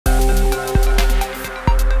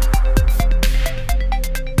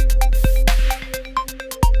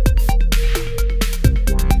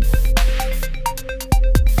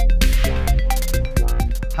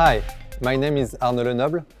Hi, my name is Arnaud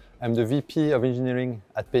Lenoble. I'm the VP of Engineering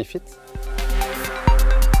at PayFit.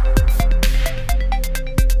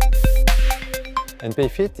 And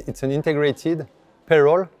PayFit, it's an integrated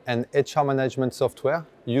payroll and HR management software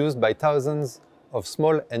used by thousands of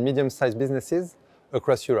small and medium-sized businesses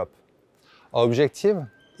across Europe. Our objective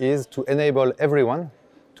is to enable everyone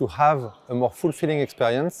to have a more fulfilling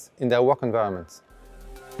experience in their work environment.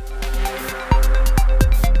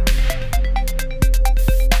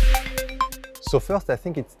 So first, I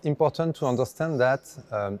think it's important to understand that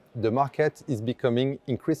the market is becoming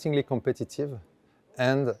increasingly competitive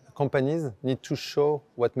and companies need to show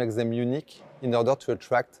what makes them unique in order to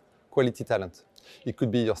attract quality talent. It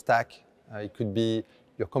could be your stack, it could be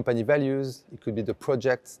your company values, it could be the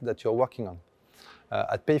projects that you're working on.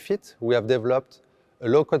 At PayFit, we have developed a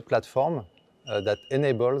low-code platform that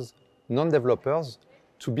enables non-developers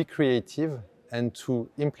to be creative and to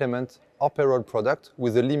implement our payroll product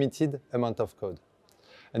with a limited amount of code.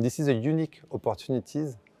 And this is a unique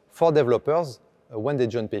opportunity for developers when they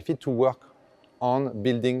join PayFit to work on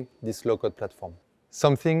building this low-code platform.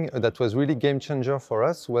 Something that was really game changer for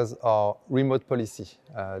us was our remote policy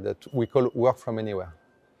that we call work from anywhere.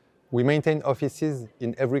 We maintain offices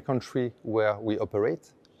in every country where we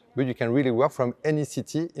operate, but you can really work from any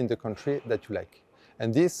city in the country that you like.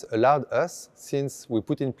 And this allowed us, since we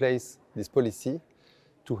put in place this policy,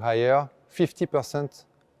 to hire 50%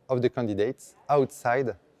 of the candidates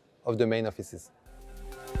outside of the main offices.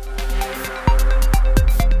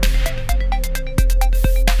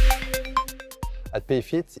 At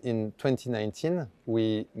PayFit in 2019,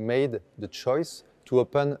 we made the choice to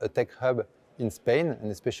open a tech hub in Spain,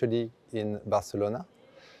 and especially in Barcelona.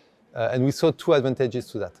 And we saw two advantages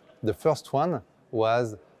to that. The first one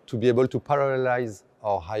was to be able to parallelize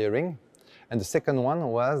our hiring. And the second one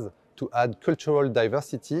was to add cultural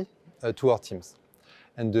diversity to our teams.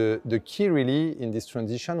 And the key really in this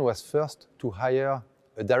transition was first to hire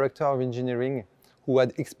a director of engineering who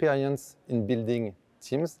had experience in building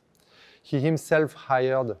teams. He himself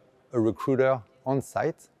hired a recruiter on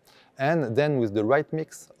site, and then with the right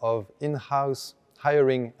mix of in-house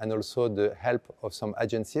hiring and also the help of some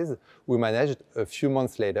agencies, we managed a few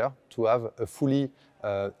months later to have a fully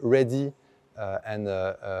ready and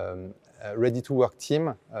ready-to-work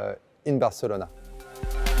team in Barcelona.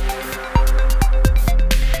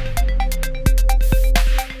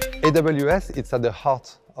 AWS is at the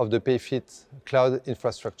heart of the PayFit cloud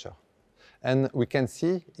infrastructure. And we can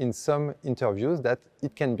see in some interviews that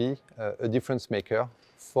it can be a difference maker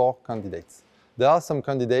for candidates. There are some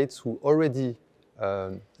candidates who already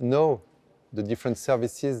know the different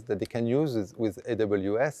services that they can use with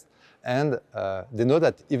AWS, and they know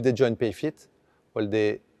that if they join PayFit, well,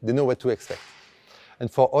 they know what to expect. And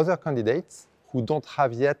for other candidates who don't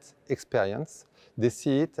have yet experience, they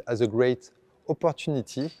see it as a great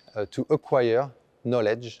opportunity to acquire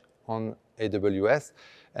knowledge on AWS,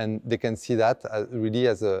 and they can see that really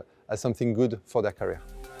as something good for their career.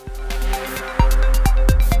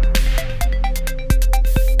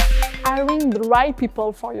 Hiring the right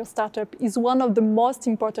people for your startup is one of the most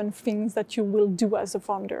important things that you will do as a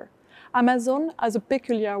founder. Amazon has a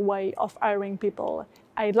peculiar way of hiring people.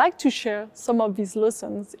 I'd like to share some of these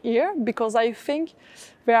lessons here because I think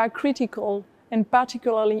they are critical and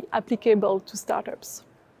particularly applicable to startups.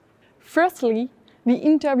 Firstly, the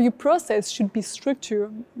interview process should be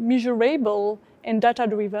structured, measurable, and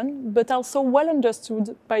data-driven, but also well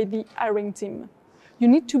understood by the hiring team. You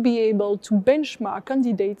need to be able to benchmark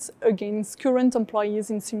candidates against current employees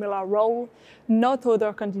in similar roles, not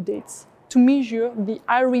other candidates, to measure the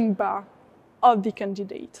hiring bar of the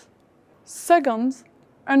candidate. Second,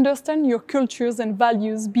 understand your cultures and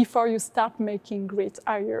values before you start making great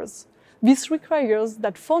hires. This requires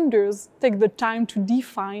that founders take the time to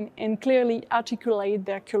define and clearly articulate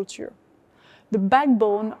their culture. The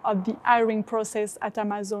backbone of the hiring process at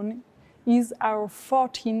Amazon is our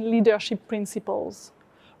 14 leadership principles.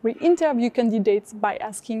 We interview candidates by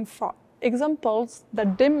asking for examples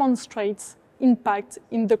that demonstrate impact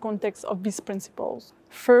in the context of these principles.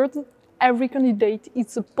 Third, every candidate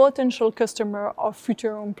is a potential customer or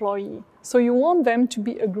future employee, so you want them to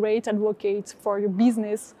be a great advocate for your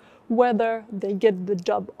business whether they get the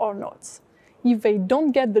job or not. If they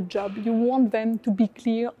don't get the job, you want them to be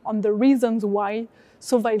clear on the reasons why,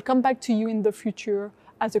 so they'll come back to you in the future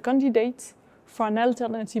as a candidate, for an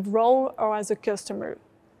alternative role, or as a customer.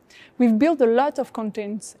 We've built a lot of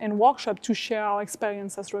content and workshops to share our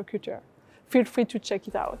experience as recruiter. Feel free to check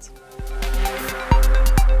it out.